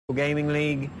gaming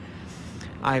league.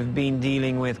 I've been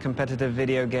dealing with competitive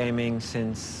video gaming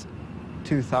since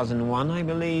 2001, I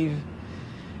believe,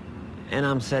 and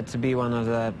I'm set to be one of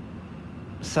the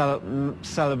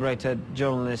celebrated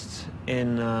journalists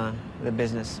in the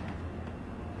business.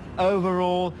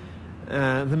 Overall,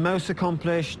 the most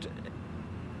accomplished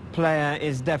player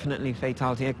is definitely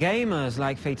Fatal1ty. Gamers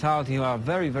like Fatal1ty, who are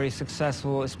very, very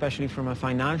successful, especially from a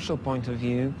financial point of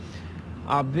view,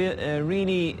 are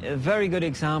really very good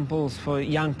examples for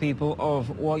young people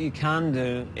of what you can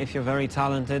do if you're very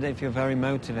talented, if you're very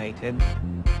motivated.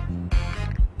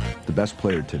 The best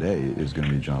player today is going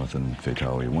to be Jonathan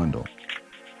Fatal1ty Wendel.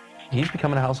 He's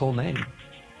becoming a household name.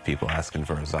 People asking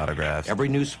for his autographs. Every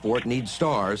new sport needs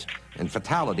stars, and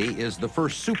Fatal1ty is the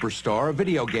first superstar of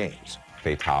video games.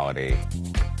 Fatal1ty.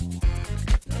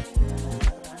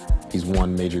 He's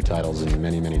won major titles in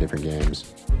many, many different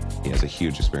games. He has a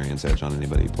huge experience edge on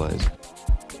anybody he plays.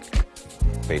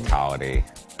 Fatal1ty.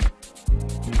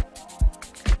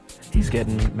 He's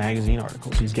getting magazine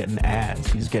articles, he's getting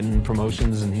ads, he's getting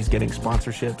promotions, and he's getting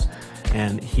sponsorships,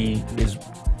 and he's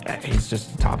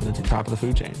just top of the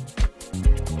food chain.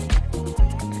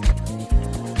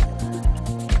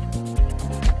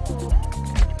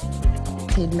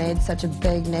 He'd made such a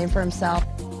big name for himself.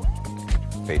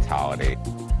 Fatal1ty.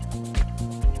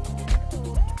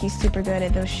 He's super good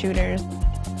at those shooters.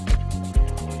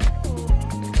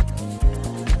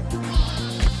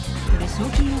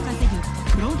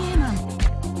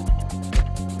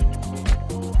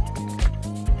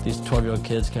 These 12-year-old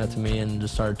kids came up to me and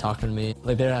just started talking to me.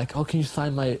 Like, they're like, oh, can you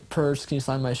sign my purse? Can you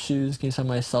sign my shoes? Can you sign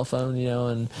my cell phone? You know,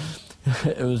 and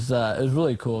it was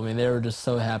really cool. I mean, they were just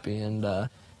so happy. And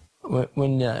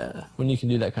when you can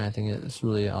do that kind of thing, it's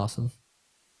really awesome.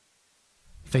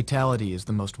 Fatal1ty is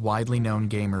the most widely known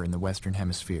gamer in the Western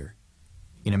Hemisphere.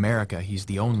 In America, he's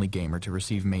the only gamer to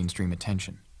receive mainstream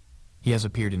attention. He has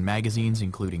appeared in magazines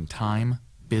including Time,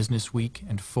 Business Week,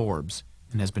 and Forbes,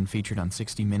 and has been featured on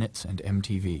 60 Minutes and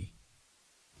MTV.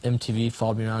 MTV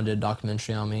followed me around, did a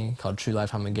documentary on me called True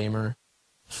Life I'm a Gamer.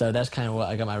 So that's kind of what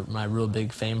I got my real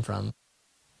big fame from.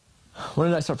 When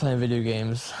did I start playing video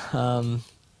games?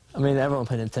 I mean, everyone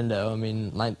played Nintendo. I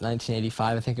mean,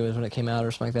 1985, I think it was when it came out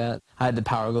or something like that. I had the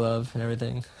Power Glove and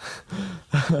everything.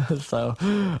 So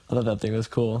I thought that thing was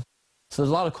cool. So there's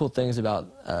a lot of cool things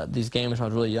about these games. When I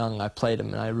was really young, I played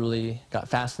them, and I really got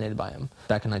fascinated by them.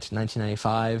 Back in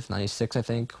 1995, 96, I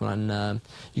think, when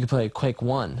you could play Quake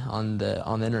 1 on the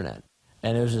internet.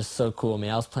 And it was just so cool. I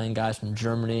mean, I was playing guys from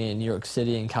Germany and New York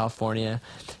City and California,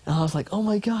 and I was like, oh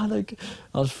my God, like,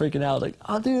 I was freaking out, like,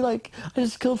 oh dude, like, I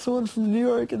just killed someone from New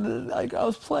York, and then, like, I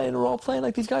was playing, we're all playing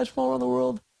like these guys from all around the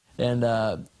world. And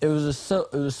it was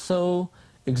so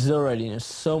exhilarating, and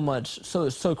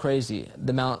so crazy, the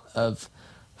amount of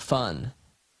fun.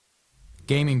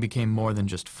 Gaming became more than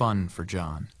just fun for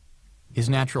John. His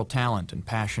natural talent and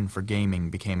passion for gaming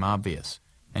became obvious,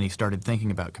 and he started thinking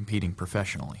about competing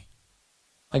professionally.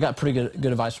 I got pretty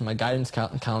good advice from my guidance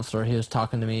counselor. He was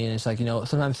talking to me, and he's like, you know,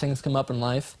 sometimes things come up in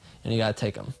life, and you got to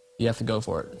take them. You have to go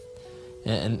for it.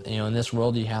 And you know, in this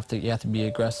world, you have to be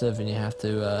aggressive, and you have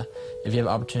to, if you have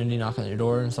opportunity knocking on your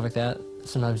door and stuff like that,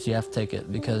 sometimes you have to take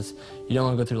it, because you don't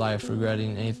want to go through life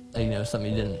regretting anything, you know, something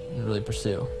you didn't really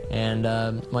pursue. And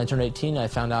when I turned 18, I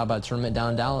found out about a tournament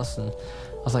down in Dallas, and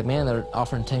I was like, man, they're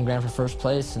offering 10 grand for first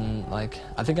place, and like,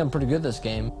 I think I'm pretty good at this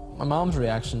game. My mom's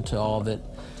reaction to all of it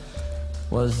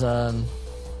was,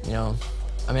 you know,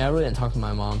 I mean, I really didn't talk to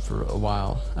my mom for a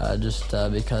while, just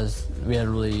because we had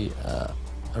really kind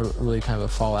of a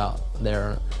fallout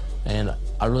there, and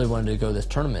I really wanted to go to this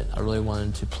tournament. I really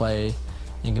wanted to play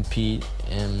and compete,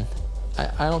 and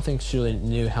I don't think she really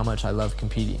knew how much I loved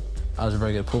competing. I was a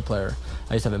very good pool player.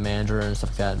 I used to have a manager and stuff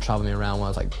like that, and travel me around when I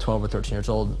was like 12 or 13 years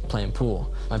old playing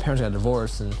pool. My parents got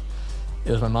divorced, and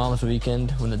it was my mom's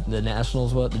weekend when the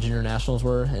nationals, the junior nationals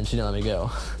were, and she didn't let me go.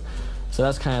 So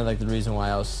that's kind of like the reason why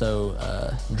I was so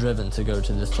driven to go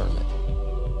to this tournament.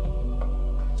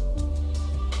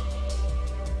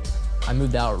 I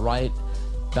moved out right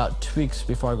about 2 weeks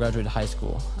before I graduated high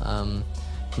school,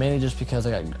 mainly just because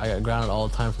I got grounded all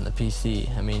the time from the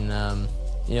PC. I mean,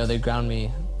 you know, they ground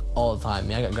me all the time. I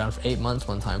mean, I got grounded for 8 months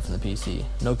one time from the PC.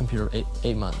 No computer,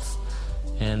 eight months.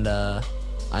 And I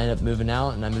ended up moving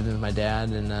out, and I moved in with my dad,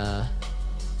 and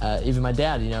even my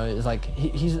dad, you know, is like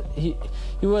he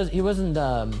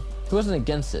wasn't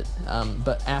against it,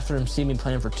 but after him seeing me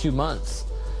playing for 2 months,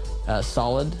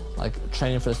 solid, like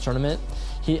training for this tournament,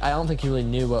 I don't think he really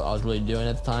knew what I was really doing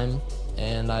at the time.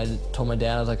 And I told my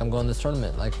dad, I was like, I'm going to this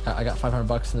tournament. Like, I got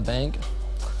 $500 in the bank.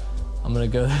 I'm gonna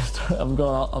go.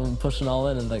 I'm pushing all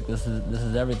in, and like this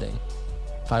is everything.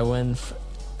 If I win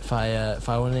If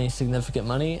I win any significant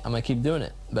money, I'm gonna keep doing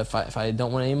it. But if I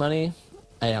don't win any money,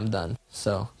 hey, I'm done.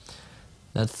 So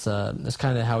that's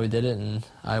kind of how we did it. And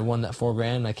I won that $4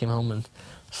 grand. And I came home and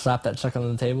slapped that check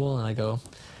on the table, and I go,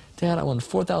 Dad, I won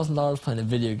 $4,000 playing a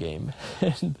video game.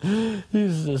 And he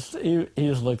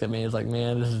just looked at me. He was like,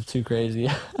 man, this is too crazy.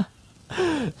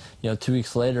 2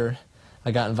 weeks later,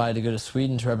 I got invited to go to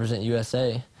Sweden to represent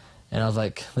USA. And I was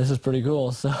like, this is pretty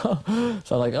cool. So I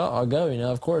was like, oh, I'll go,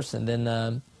 of course. And then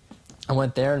I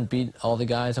went there and beat all the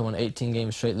guys. I won 18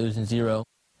 games straight, losing 0.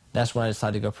 That's when I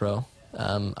decided to go pro.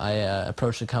 I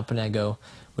approached the company. I go,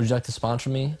 would you like to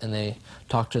sponsor me? And they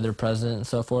talked to their president and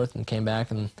so forth and came back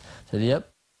and said, yep,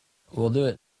 we'll do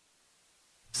it.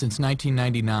 Since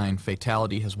 1999,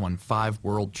 Fatal1ty has won 5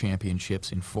 world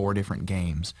championships in 4 different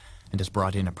games and has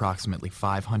brought in approximately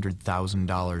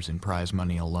 $500,000 in prize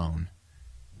money alone.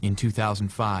 In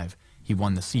 2005, he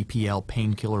won the CPL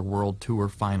Painkiller World Tour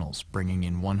Finals, bringing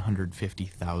in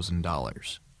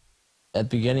 $150,000. At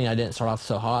the beginning, I didn't start off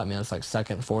so hot. I mean, I was like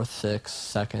 2nd, 4th, 6th,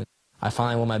 2nd. I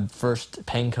finally won my first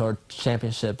Painkiller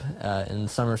Championship in the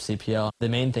summer CPL. The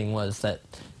main thing was that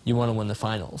you want to win the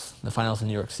finals in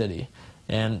New York City.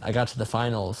 And I got to the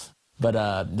finals,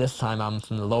 but this time I'm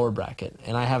from the lower bracket,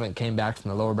 and I haven't came back from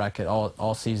the lower bracket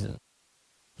all season.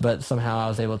 But somehow I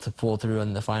was able to pull through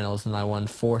in the finals, and I won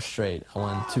 4 straight. I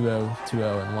won 2-0,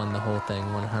 2-0, and won the whole thing,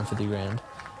 won 150 grand.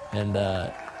 And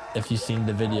if you've seen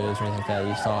the videos or anything like that,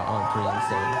 you saw I went pretty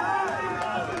insane.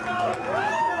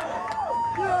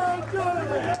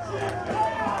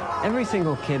 Every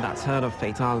single kid that's heard of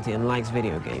Fatal1ty and likes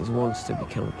video games wants to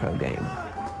become a pro gamer.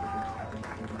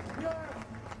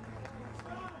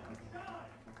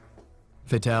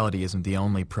 Fatal1ty isn't the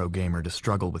only pro gamer to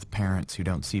struggle with parents who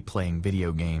don't see playing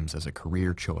video games as a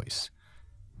career choice.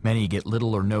 Many get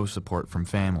little or no support from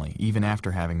family, even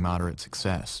after having moderate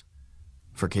success.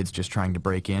 For kids just trying to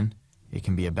break in, it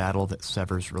can be a battle that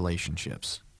severs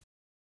relationships.